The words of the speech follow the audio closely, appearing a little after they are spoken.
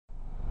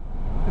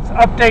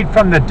Update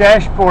from the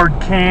dashboard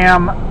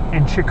cam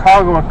in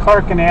Chicago at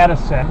Clark and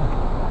Addison,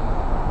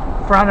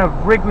 in front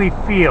of Wrigley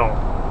Field.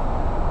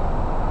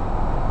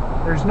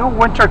 There's no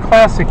Winter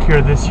Classic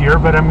here this year,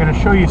 but I'm going to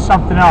show you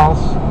something else.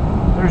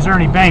 There's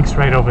Ernie Banks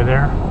right over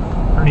there,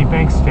 Ernie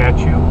Banks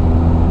statue.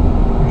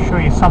 I'm going to show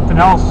you something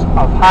else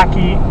of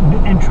hockey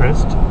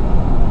interest.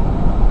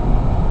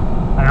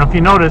 I don't know if you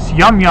notice,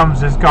 Yum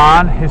Yums is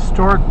gone.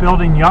 Historic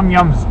building Yum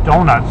Yums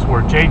Donuts,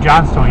 where Jay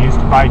Johnstone used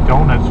to buy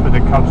donuts for the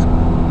Cubs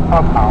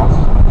clubhouse.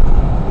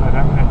 But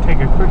I'm going to take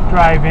a quick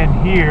drive in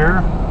here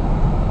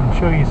and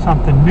show you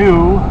something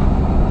new.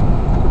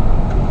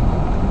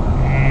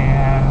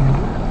 And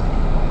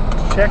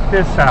check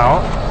this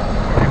out.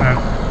 I'm going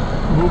to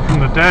move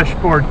from the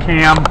dashboard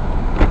cam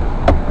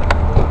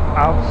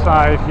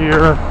outside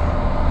here.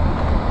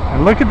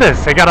 And look at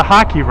this. They got a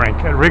hockey rink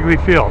at Wrigley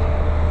Field.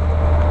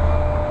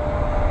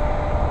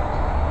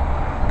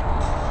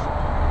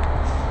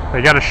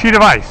 They got a sheet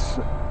of ice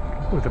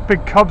with a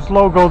big Cubs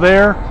logo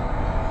there.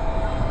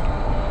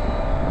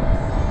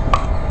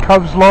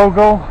 Cubs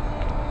logo.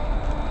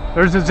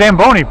 There's a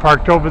zamboni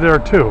parked over there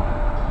too.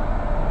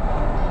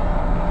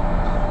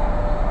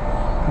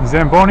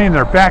 Zamboni, and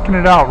they're backing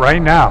it out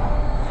right now.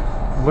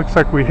 It looks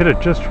like we hit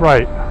it just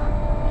right.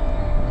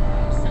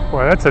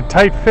 Boy, that's a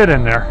tight fit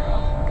in there.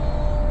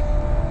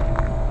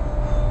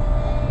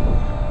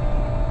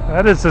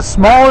 That is the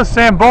smallest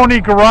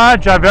zamboni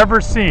garage I've ever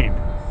seen.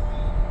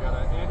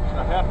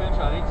 Half inch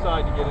on each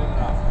side to get in and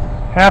out.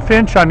 Half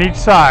inch on each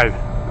side.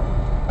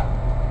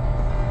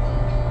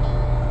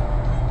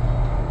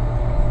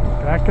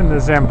 Backing the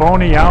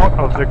zamboni out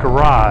of the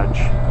garage.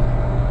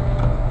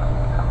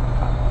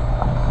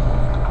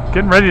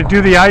 Getting ready to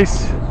do the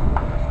ice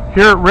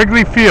here at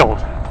Wrigley Field.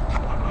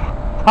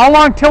 How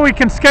long till we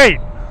can skate?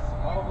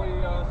 Probably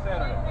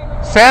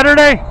Saturday.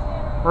 Saturday?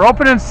 We're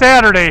opening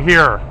Saturday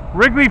here.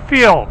 Wrigley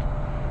Field.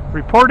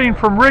 Reporting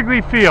from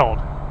Wrigley Field,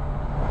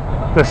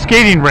 the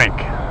skating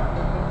rink.